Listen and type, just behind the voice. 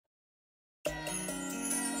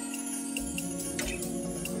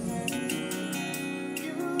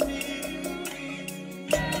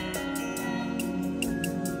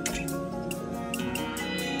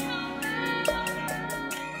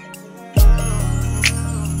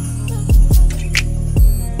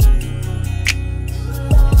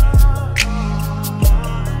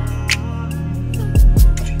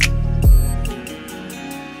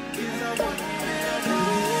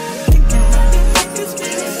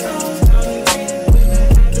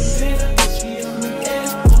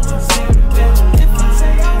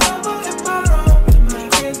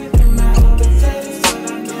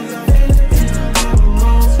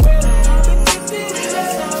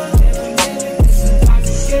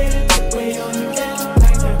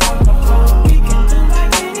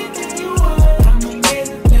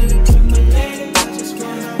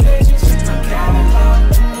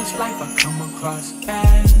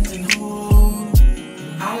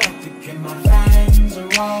and my fangs are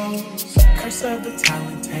rose. Curse of the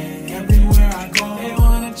talented, everywhere I go. They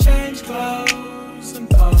wanna change clothes and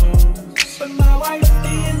pose, but my wife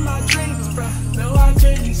be in my dreams, bruh. No, I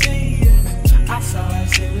couldn't see it. I saw her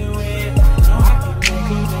silhouette. No, I can make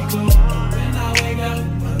her. When I wake up,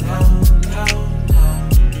 no.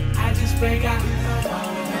 I just break out.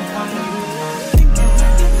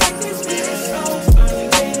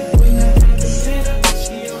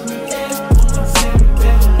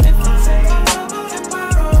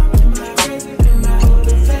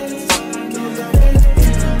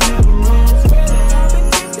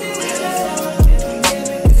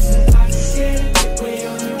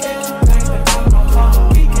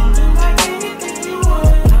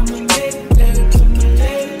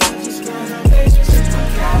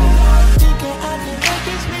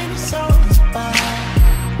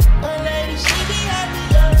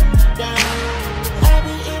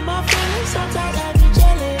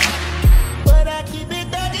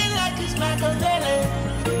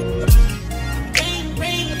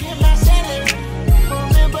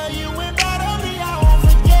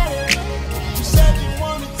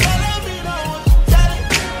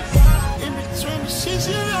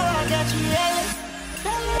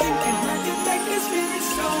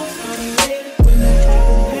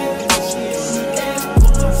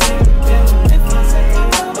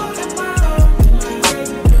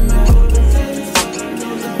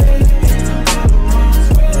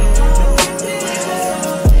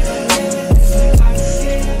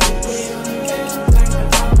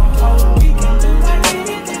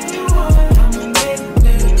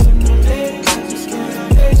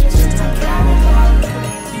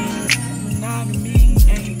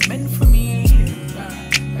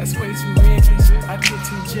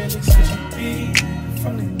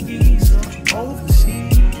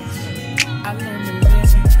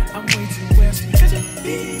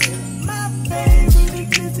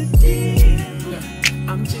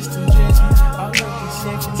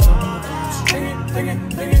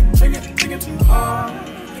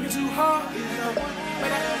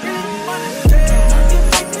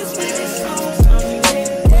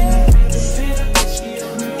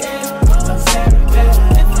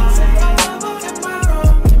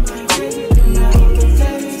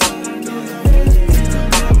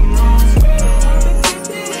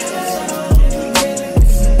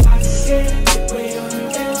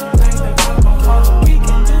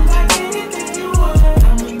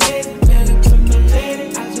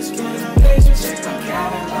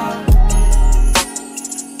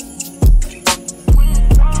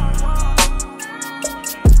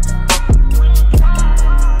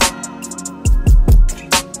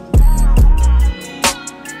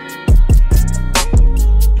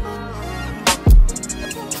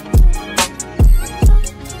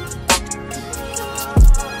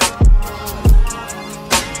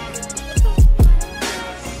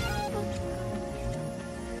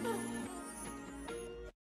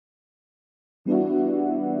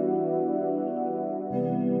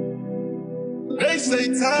 They say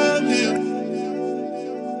time here.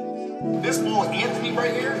 This boy Anthony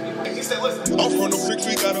right here, he said, listen. I'm from the bricks,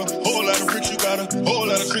 we got a whole lot of bricks, you got a whole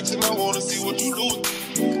lot of tricks, and I wanna see what you do.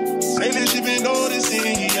 Lately she been noticing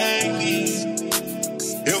he ain't me.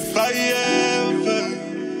 If I ever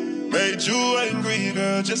made you angry,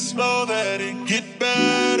 girl, just know that it get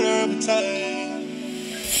better with time.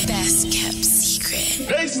 Best kept secret.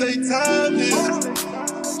 They say time is.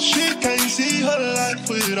 She can't see her life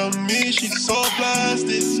without me, she's so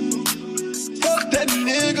plastic. Fuck that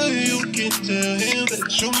nigga, you can tell him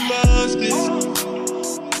that you must be.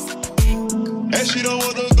 And she don't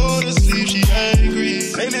wanna go to sleep, she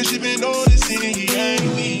angry. Lately she been noticing he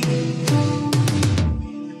ain't me.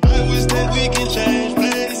 I wish that we can change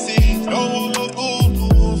places. Don't want no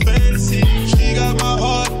boo-boo fantasy. She got my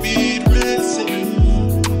heartbeat racing.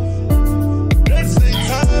 They say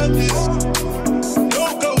time is.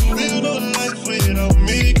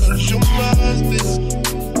 You must be.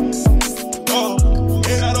 Oh,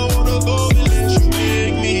 and I don't wanna go unless you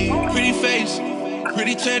make me. Pretty face,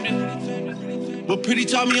 pretty tender, but pretty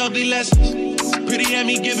taught me ugly lessons. Pretty had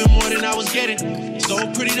me giving more than I was getting. So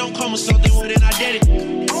pretty don't come with something more than I did it.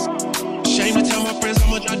 Shame to tell my friends how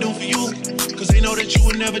much I do for you, cause they know that you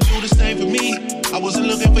would never do the same for me. I wasn't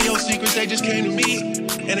looking for your secrets, they just came to me,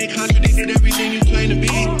 and they contradicted everything you claim to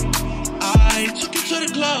be. I took you to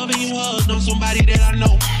the club and you hugged on somebody that I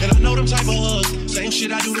know. And I know them type of hugs. Same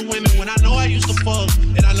shit I do to women when I know I used to fuck.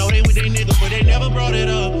 And I know they with they niggas, but they never brought it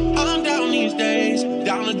up. I'm down these days,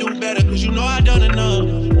 down to do better, cause you know I done enough.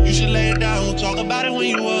 You should lay it down, we'll talk about it when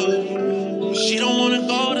you up. She don't wanna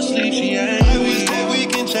go to sleep, she ain't. I wish that we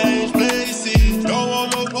can change places. Don't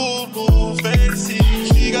want no boo-boo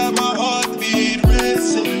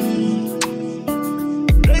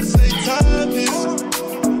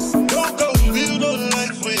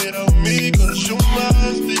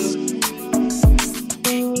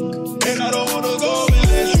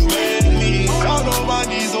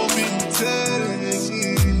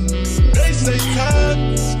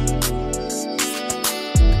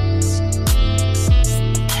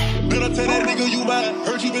mind.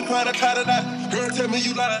 Heard you been trying to tie the knot. Girl, tell me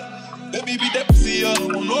you lied. Let me be that pussy up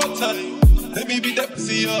one more time. Let me be that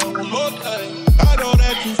pussy up one more time. I know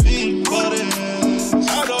that you feel for this.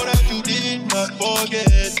 I know that you did not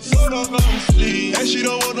forget. So don't go to sleep. And she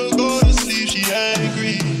don't wanna go to sleep, she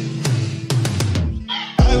angry.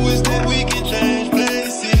 I wish that we could change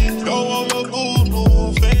places. Don't want my boo, no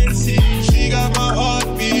fantasy. She got my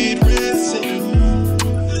heartbeat racing.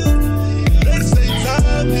 They say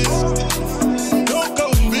time is don't go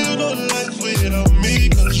build no life without me,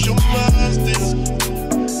 cause you're my still.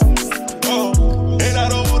 Oh, and I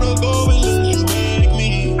don't wanna go unless you make me.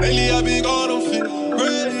 Lately I've been gone, I'm feeling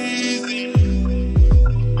crazy.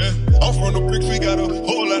 Yeah, I'm from the bricks, we got a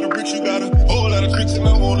whole lot of bricks, you got a whole lot of tricks, and I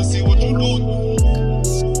wanna see what you do.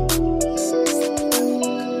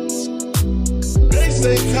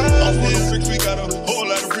 Say time. I'm from the bricks, we got a whole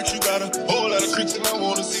lot of bricks, you got a whole lot of tricks, and I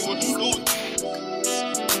wanna see what you do.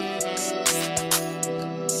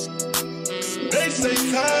 They say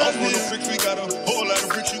time. I'm from the bricks, we got a whole lot of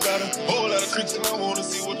bricks, you got a whole lot of tricks, and I wanna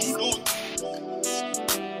see what you do.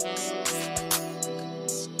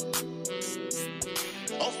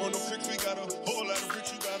 I'm from the bricks, we got a whole lot of bricks,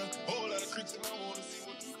 you got a whole lot of tricks, and I wanna see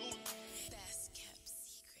what you do. Best kept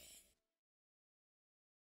secret.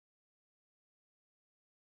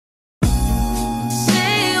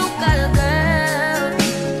 Say you got a girl.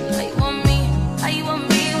 How you want me? How you want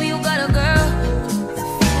me when you got a girl? The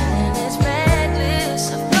feeling is reckless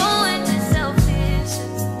of knowing it's selfish,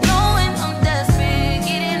 knowing I'm desperate,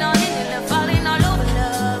 getting all in your love, falling all over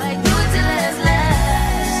love. I do it till it's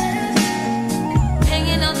last.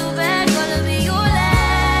 Hanging up the bed, gonna be your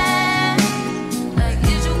last. Like,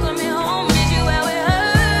 is you coming home? Is you where we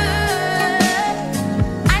hurt?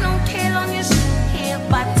 I don't care long as you here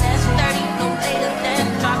by 10:30, no later than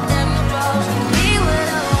drop them the drawers. Be what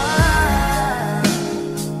I want.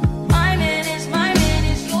 My man is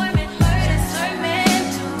your man, hurt is her man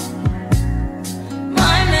too.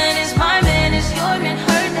 My man is your man,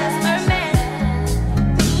 hurt that's her man.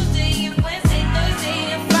 Tuesday and Wednesday, Thursday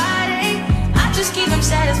and Friday, I just keep him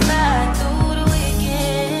satisfied through the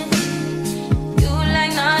weekend. You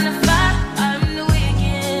like 9 to 5, I'm the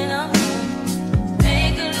weekend.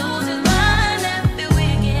 Make her lose his mind every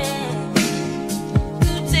weekend.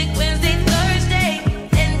 You take Wednesday, Thursday,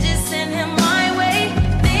 and just send him my way.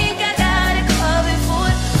 Think I got it covered for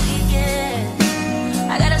the weekend.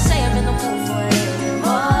 I gotta say I'm in the mood for a little bit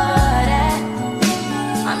more of that.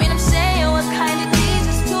 I mean, I'm saying what kind of days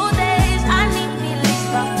is 2 days. I need me at least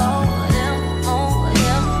about 4 of them, on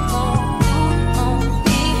him, on you, on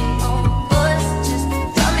me, on us. Just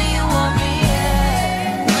tell me you want me,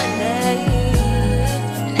 yeah, Monday.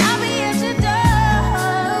 And I'll be at your door,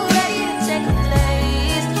 ready to take a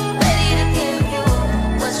place, ready to give you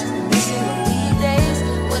what you've been missing on weekdays,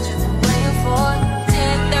 what you've been waiting for.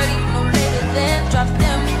 10:30, no later than drop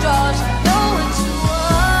them drawers. I know what you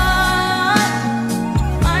want.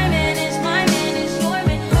 My man is your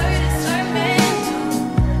man, hurt is her man too.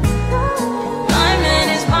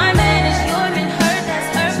 My man is your man, hurt that's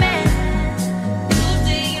her man.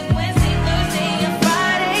 Tuesday and Wednesday, Thursday and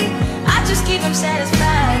Friday, I just keep him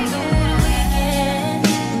satisfied through the weekend.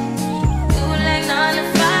 You like 9 to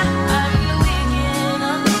 5, I'm the weekend.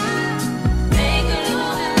 Make her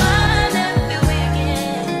lose his mind every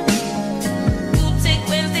weekend. You take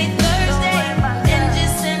Wednesday, Thursday, and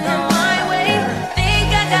just send him my way. Think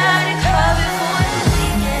I got it covered for the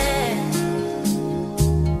weekend.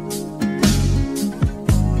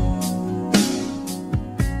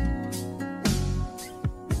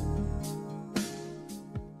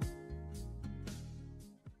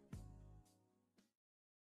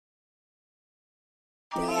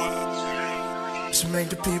 To make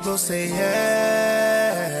the people say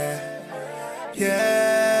yeah,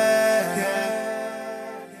 yeah, yeah.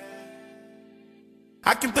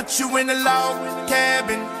 I can put you in a log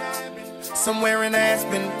cabin somewhere in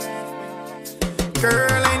Aspen.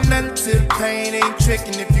 Girl, ain't nothing to the pain, ain't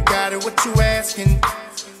tricking if you got it, what you asking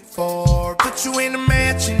for. Put you in a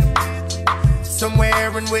mansion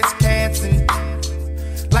somewhere in Wisconsin.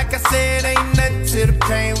 Like I said, ain't nothing to the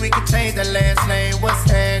pain, we can change that last name, what's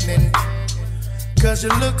happening? Cause you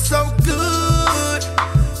look so good,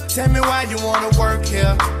 tell me why you wanna work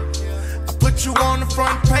here. I put you on the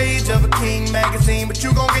front page of a King magazine, but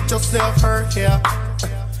you gon' get yourself hurt here.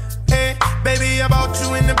 Hey, baby, I brought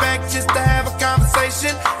you in the back just to have a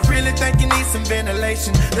conversation. Really think you need some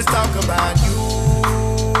ventilation. Let's talk about you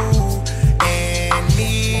and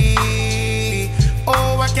me.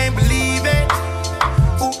 Oh, I can't believe it.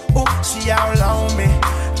 Ooh, ooh, she all on me,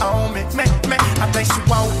 man. I think she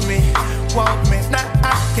want me. Nah,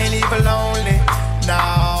 I can't leave her lonely. No,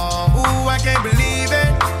 ooh, I can't believe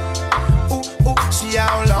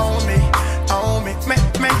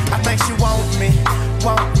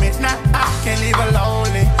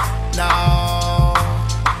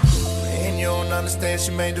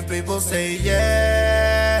She made the people say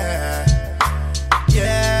yeah,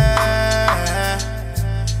 yeah,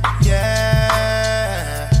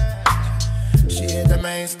 yeah. She hit the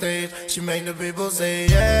main stage. She made the people say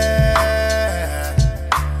yeah,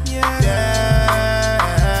 yeah,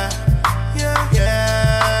 yeah,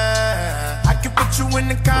 yeah. I can put you in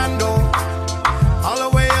the condo, all the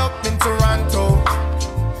way up in Toronto.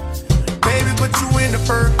 Baby, put you in the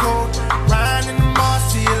fur coat, riding in the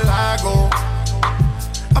Masego.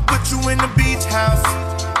 I put you in the beach house,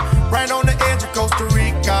 right on the edge of Costa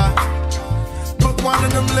Rica. Put one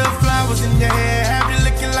of them little flowers in your hair, have you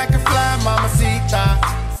looking like a fly, mamacita.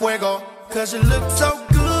 Fuego, cause you look so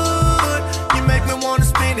good, you make me wanna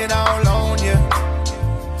spend it all on you.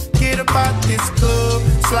 Get up out this club,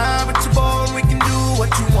 slide with your boy, and we can do what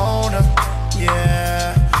you wanna.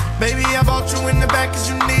 Yeah, baby, I bought you in the back cause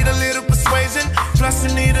you need a little persuasion, plus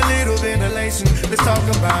you need a little ventilation. Let's talk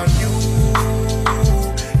about you,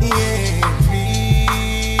 yeah,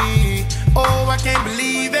 me. Oh, I can't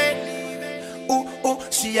believe it. Ooh, ooh,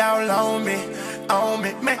 she all on me,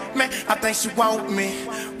 me. I think she want me.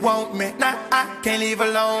 Nah, I can't leave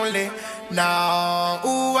her lonely. No,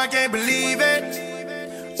 ooh, I can't believe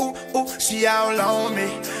it. Ooh, ooh, she all on me, me.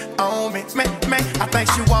 I think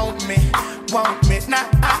she want me. Nah,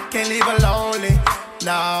 I can't leave her lonely.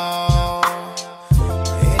 No,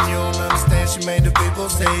 and you don't understand. She made the people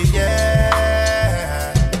say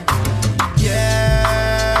yeah,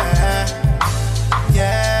 yeah,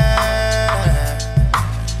 yeah.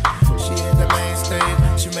 She hit the main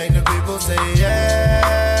stage. She made the people say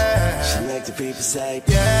yeah. She make the people say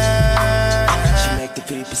yeah. She make the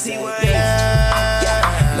people say yeah.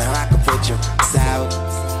 Yeah. Now I can put you south,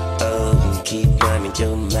 and keep running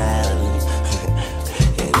your mouth.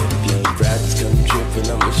 And if your brothers come tripping,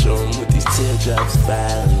 I'ma show them what these teardrops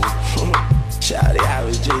about. Shawty, I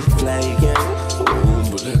was just playing,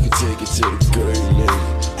 ooh, but I could take it to the grave, man.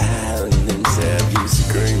 I and them say you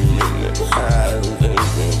screaming, I and them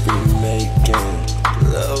be making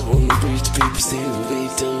love on the beach. The people see what we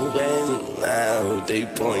doing. Now they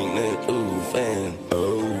pointing, ooh, man.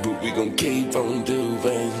 Oh, but we gon' keep on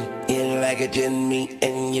doing. Yeah, like it just me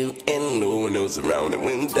and you and no one else around. It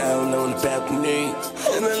went down on the balcony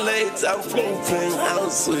and the lights out flipping how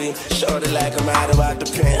sweet. Shorty like I'm out about the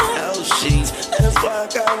penthouse sheets. That's why I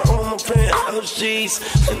got her on my penthouse sheets.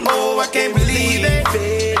 And oh, I can't believe it.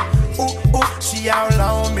 Ooh, ooh, she all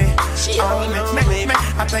on me. She all on me.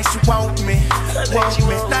 I think she want me.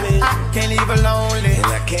 Nah, I can't leave her lonely. And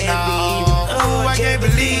I can't believe it. Ooh, I can't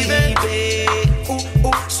believe it. Ooh,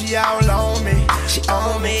 ooh, she all on me. She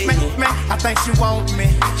on me. I think she want me.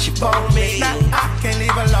 She want me. Nah, I can't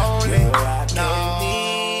leave her lonely. No, I can't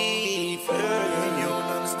leave her. You don't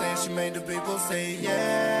understand. She made the people say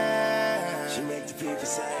yeah. She make the people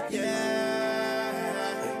say yeah.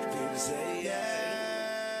 Make the people say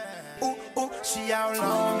yeah. Ooh, ooh, she all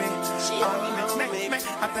on me. She all on me.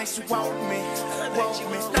 I think she want me. Nah,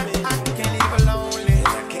 I can't leave her lonely. I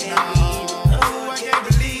can't ooh, I can't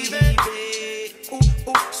believe it. Ooh,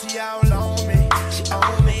 ooh, she all on me. She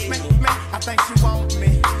on me. I think she want me.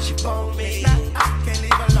 She want me. Nah, I can't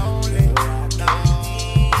leave her lonely. No,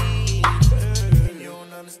 you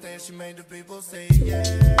don't understand. She made the people say yeah.